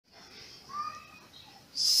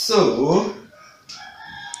So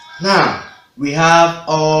now we have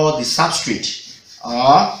all the substrate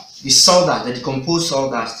or the sawdust, the decomposed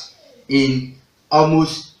sawdust in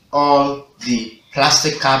almost all the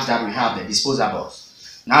plastic cups that we have, the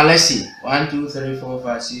disposables. Now let's see. 1, 2, 3, 4,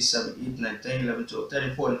 5, 6, 7, 8, 9, 10, 11, 12,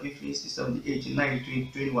 13, 14, 15, 16, 17, 18, 19,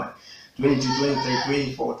 20, 21, 22,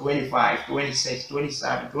 23, 24, 25, 26,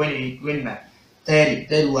 27, 28, 29, 30,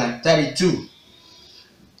 31, 32.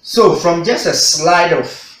 So from just a slide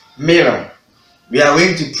of melon, we are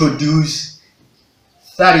going to produce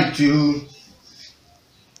 32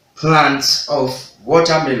 plants of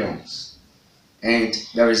watermelons, and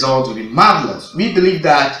the result will be marvelous. We believe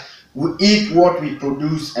that we eat what we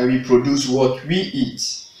produce and we produce what we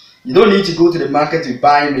eat. You don't need to go to the market to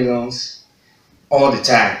buy melons all the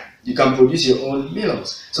time. You can produce your own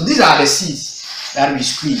melons. So these are the seeds that we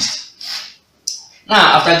squeezed.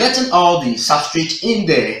 Now, after getting all the substrate in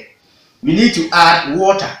there, we need to add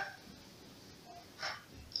water.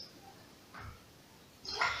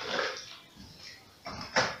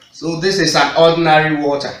 So this is an ordinary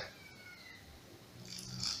water.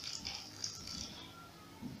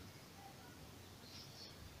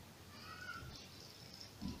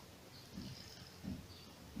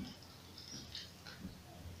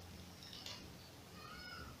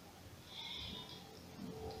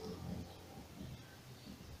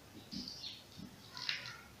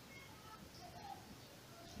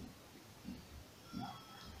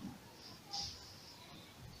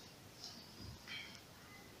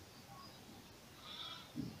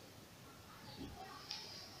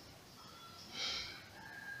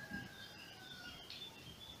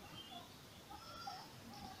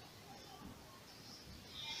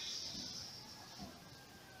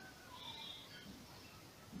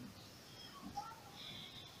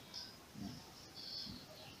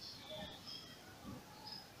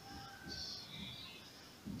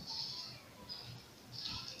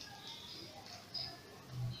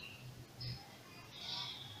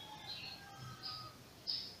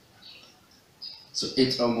 So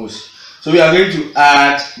it's almost. So we are going to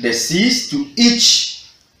add the seeds to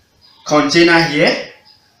each container here.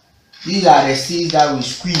 These are the seeds that we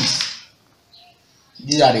squeeze.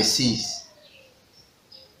 These are the seeds.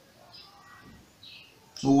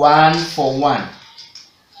 So 1 for 1.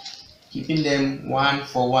 Keeping them 1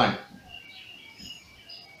 for 1.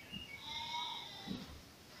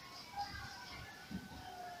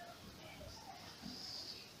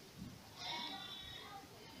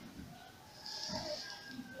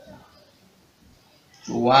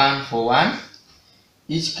 So 1 for 1.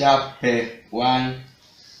 Each cup per 1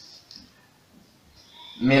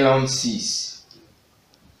 melon seeds.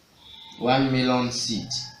 1 melon seed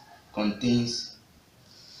contains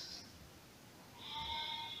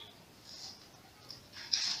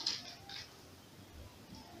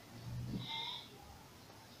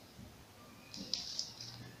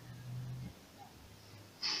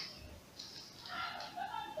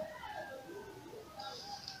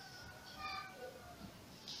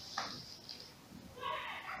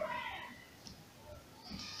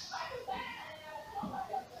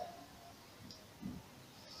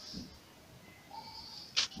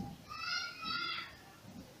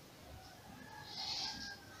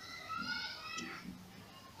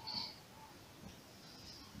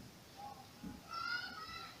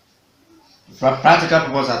for practical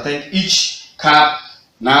purpose. I think each cup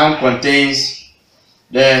now contains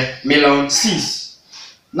the melon seeds.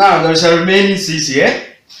 Now there's a remaining seeds here.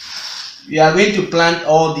 We are going to plant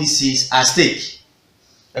all these seeds as stake.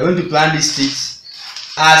 We are going to plant these seeds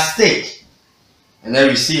as stake, and then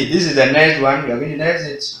we see it. This is the next one. We are going to next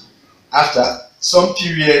it. After some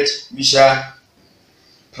period, we shall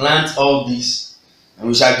plant all these, and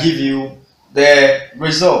we shall give you the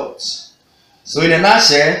results. So in a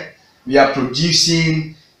nutshell, we are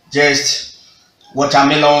producing just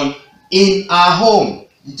watermelon in our home.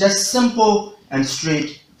 It's just simple and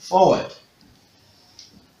straightforward.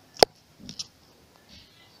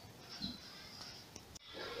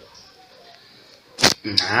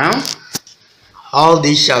 Now, all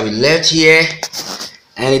this shall be left here,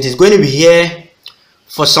 and it is going to be here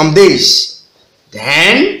for some days.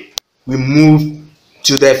 Then we move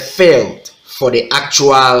to the field for the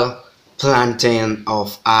actual planting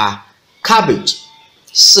of our cabbage.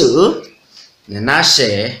 So in a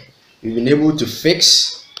nutshell, we've been able to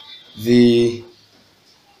fix the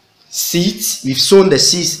seeds. We've sown the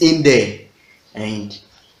seeds in there, and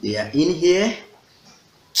they are in here.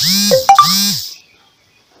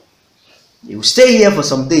 They will stay here for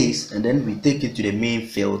some days, and then we take it to the main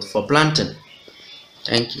field for planting.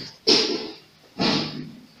 Thank you.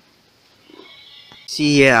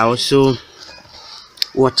 See here, I also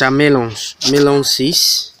watermelons, melon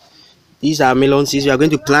seeds. These are melon seeds. We are going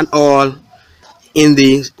to plant all in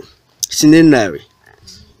the scenery,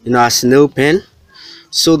 in our snail pen,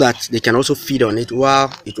 so that they can also feed on it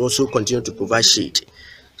while it also continues to provide shade.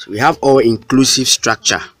 So we have all inclusive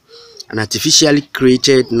structure, an artificially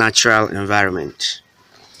created natural environment.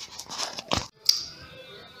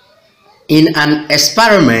 In an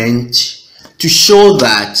experiment to show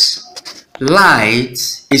that light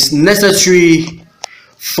is necessary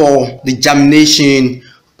for the germination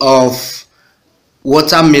of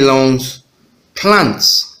watermelons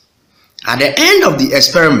plants, at the end of the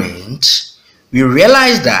experiment, we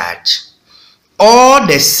realized that all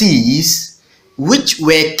the seeds which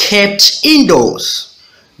were kept indoors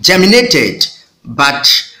germinated but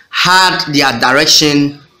had their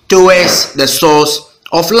direction towards the source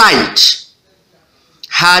of light.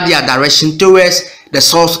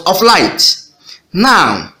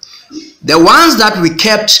 Now, the ones that we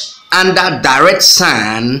kept under direct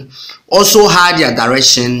sun also had their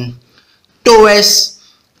direction towards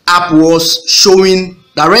upwards, showing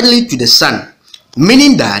directly to the sun,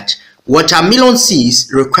 meaning that watermelon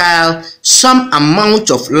seeds require some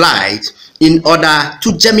amount of light in order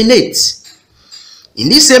to germinate. In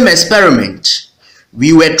this same experiment,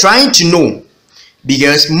 we were trying to know,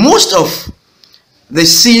 because most of the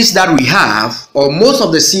seeds that we have, or most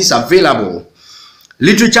of the seeds available,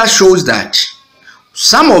 literature shows that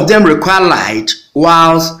some of them require light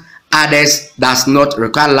whilst others does not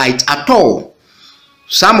require light at all.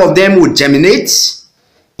 Some of them will germinate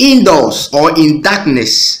indoors or in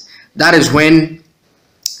darkness. That is when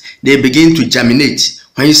they begin to germinate.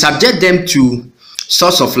 When you subject them to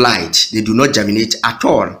source of light, they do not germinate at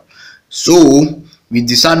all. So we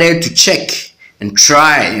decided to check and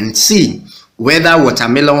try and see whether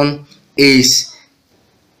watermelon is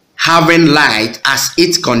having light as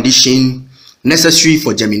its condition necessary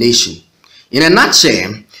for germination. In a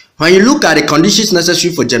nutshell, when you look at the conditions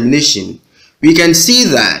necessary for germination, we can see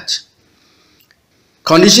that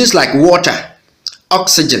conditions like water,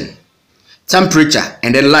 oxygen, temperature,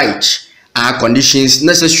 and the light are conditions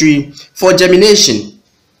necessary for germination.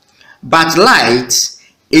 But light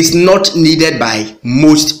is not needed by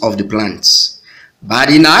most of the plants.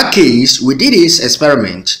 But in our case, we did this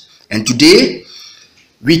experiment, and today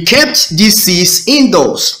we kept these seeds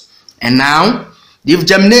indoors, and now they've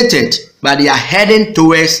germinated, but they are heading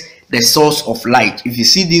towards the source of light. If you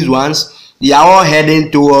see these ones, they are all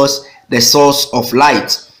heading towards the source of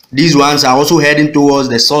light. These ones are also heading towards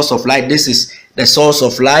the source of light. This is the source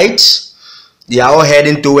of light. They are all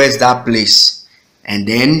heading towards that place. And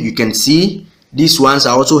then you can see these ones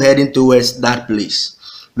are also heading towards that place.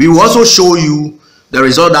 We will also show you the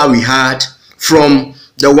result that we had from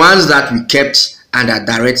the ones that we kept under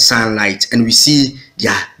direct sunlight, and we see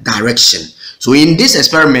their direction. So in this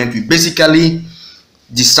experiment, we basically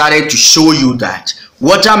decided to show you that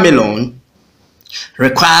watermelon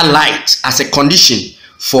require light as a condition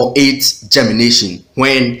for its germination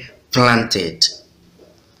when planted.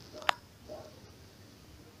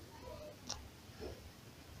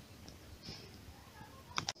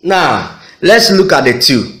 Now let's look at the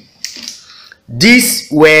two. These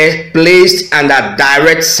were placed under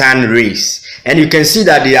direct sun rays, and you can see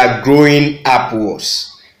that they are growing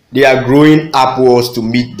upwards. They are growing upwards to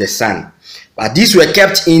meet the sun. But these were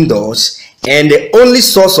kept indoors, and the only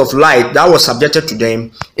source of light that was subjected to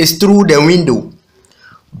them is through the window.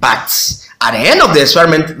 But at the end of the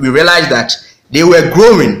experiment, we realized that they were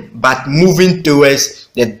growing but moving towards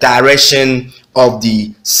the direction of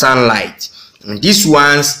the sunlight. And these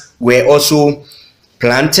ones were also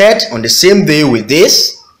planted on the same day with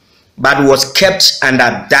this, but was kept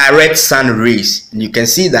under direct sun rays, and you can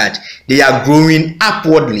see that they are growing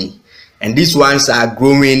upwardly, and these ones are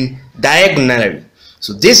growing diagonally.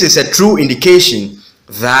 So this is a true indication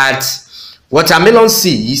that watermelon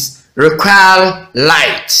seeds require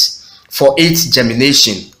light for its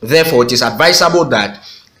germination. Therefore, it is advisable that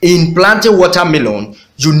in planting watermelon,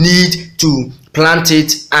 you need to plant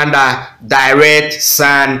it under direct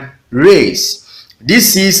sun rays.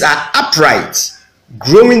 These seeds are upright,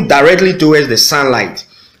 growing directly towards the sunlight,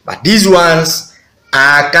 but these ones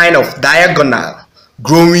are kind of diagonal,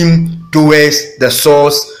 growing towards the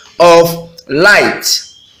source of light.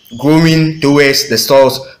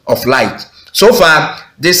 So far,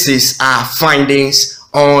 this is our findings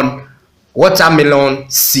on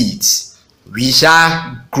watermelon seeds. We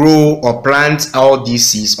shall grow or plant all these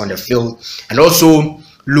seeds on the field and also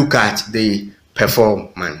look at the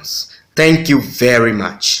performance. Thank you very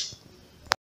much.